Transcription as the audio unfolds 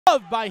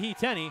shoved by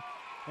Heteny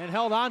and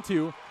held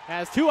onto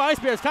as two Ice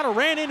Bears kind of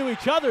ran into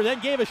each other, then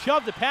gave a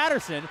shove to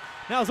Patterson.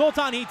 Now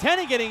Zoltan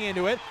Heteny getting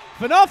into it.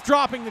 Phaneuf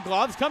dropping the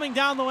gloves, coming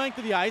down the length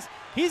of the ice.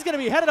 He's going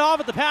to be headed off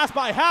at the pass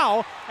by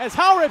Howe as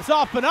Howe rips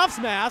off Phaneuf's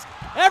mask.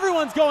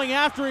 Everyone's going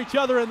after each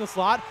other in the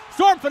slot.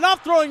 Storm Phaneuf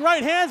throwing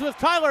right hands with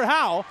Tyler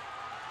Howe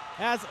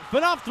as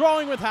Phaneuf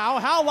throwing with Howe.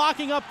 Howe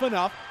locking up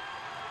Phaneuf.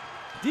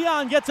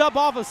 Dion gets up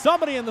off of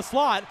somebody in the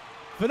slot.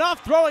 Phaneuf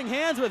throwing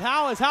hands with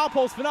Howe as Howe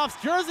pulls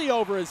Phaneuf's jersey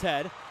over his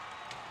head.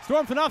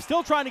 Storm Phaneuf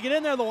still trying to get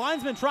in there. The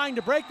linesman trying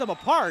to break them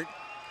apart.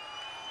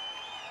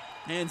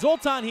 And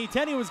Zoltan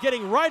Heteny was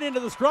getting right into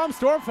the scrum.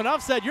 Storm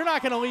Phaneuf said, "You're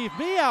not going to leave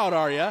me out,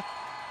 are you?"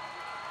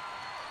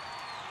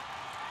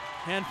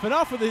 And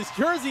Phaneuf with his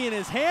jersey in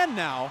his hand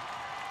now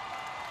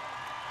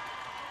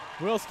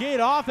will skate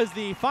off as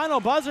the final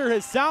buzzer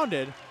has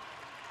sounded.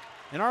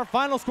 And our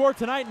final score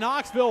tonight,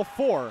 Knoxville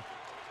 4,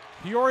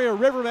 Peoria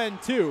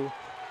Rivermen 2.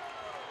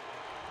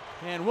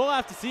 And we'll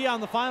have to see on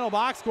the final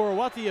box score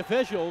what the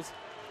officials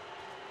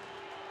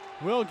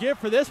will give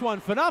for this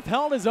one. Phaneuf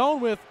held his own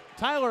with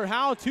Tyler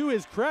Howe to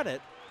his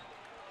credit.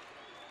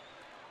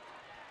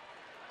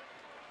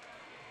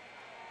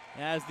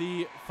 As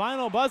the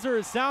final buzzer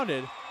is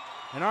sounded,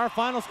 and our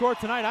final score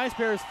tonight, Ice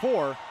Bears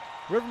 4,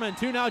 Rivermen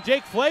 2. Now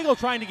Jake Flagel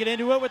trying to get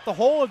into it with the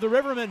whole of the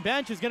Rivermen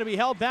bench is going to be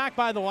held back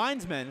by the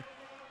linesmen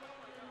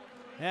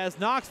as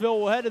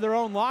Knoxville will head to their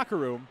own locker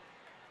room.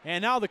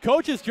 And now the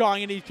coaches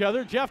jawing at each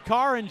other, Jeff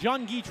Carr and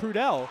Jean-Guy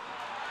Trudel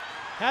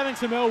having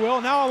some ill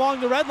will. Now along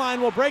the red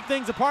line will break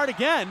things apart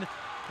again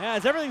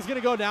as everything's going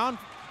to go down.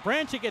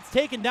 Branchik gets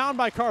taken down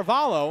by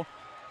Carvalho.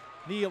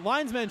 The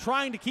linesmen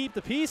trying to keep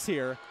the peace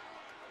here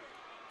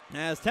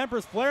as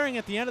tempers flaring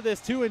at the end of this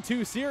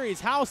 2-2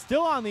 series. Howe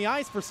still on the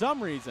ice for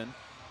some reason,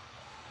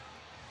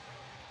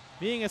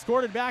 being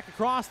escorted back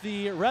across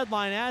the red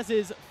line, as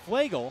is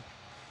Flagel.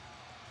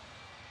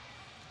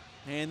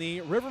 And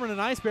the Rivermen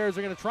and Ice Bears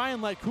are going to try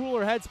and let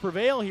cooler heads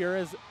prevail here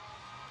as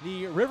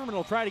the Rivermen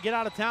will try to get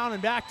out of town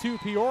and back to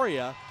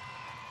Peoria.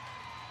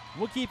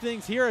 We'll keep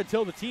things here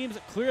until the teams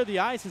clear the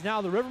ice, as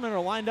now the Rivermen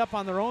are lined up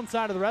on their own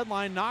side of the red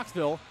line.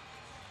 Knoxville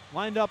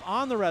lined up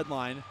on the red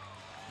line.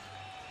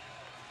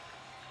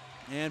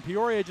 And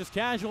Peoria just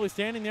casually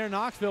standing there.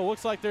 Knoxville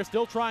looks like they're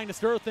still trying to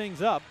stir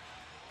things up,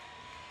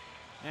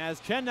 as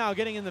Chen now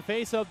getting in the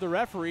face of the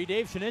referee.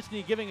 Dave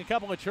Shinichny giving a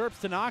couple of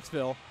chirps to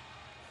Knoxville.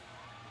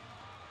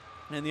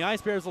 And the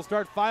Ice Bears will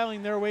start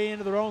filing their way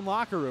into their own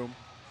locker room.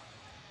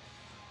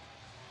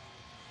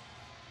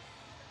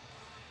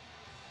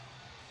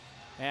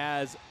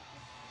 As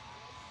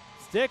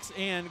sticks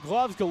and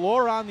gloves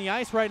galore on the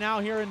ice right now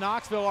here in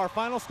Knoxville. Our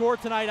final score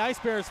tonight, Ice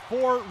Bears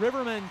 4,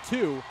 Rivermen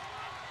 2.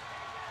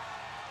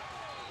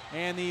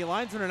 And the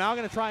linesmen are now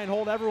going to try and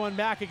hold everyone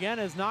back again,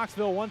 as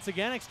Knoxville once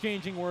again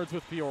exchanging words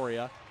with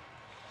Peoria.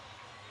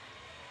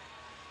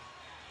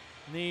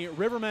 The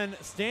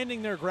Rivermen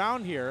standing their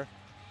ground here,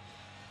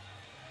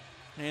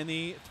 and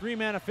the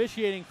three-man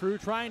officiating crew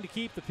trying to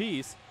keep the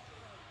peace,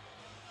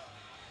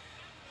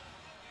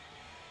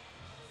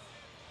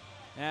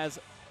 as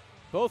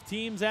both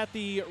teams at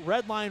the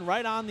red line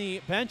right on the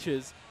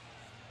benches.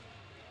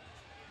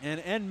 And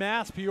en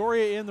masse,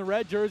 Peoria in the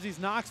red jerseys,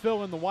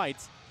 Knoxville in the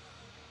whites.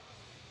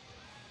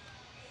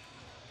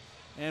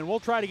 And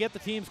we'll try to get the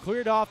teams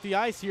cleared off the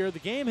ice here. The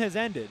game has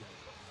ended.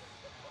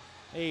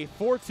 A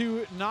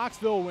 4-2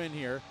 Knoxville win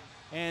here.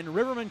 And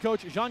Rivermen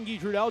coach Jean-Guy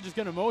Trudel just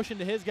going to motion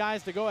to his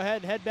guys to go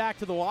ahead and head back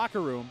to the locker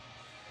room.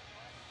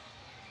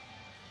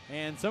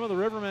 And some of the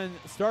Rivermen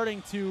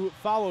starting to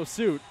follow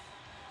suit,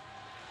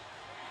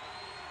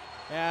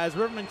 as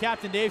Rivermen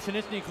captain Dave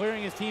Shinichny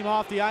clearing his team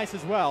off the ice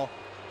as well.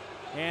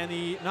 And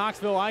the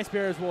Knoxville Ice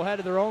Bears will head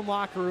to their own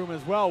locker room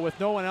as well, with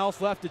no one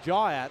else left to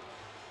jaw at,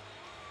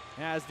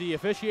 as the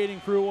officiating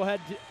crew will head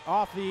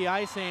off the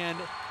ice, and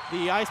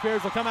the Ice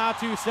Bears will come out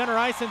to center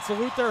ice and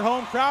salute their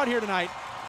home crowd here tonight.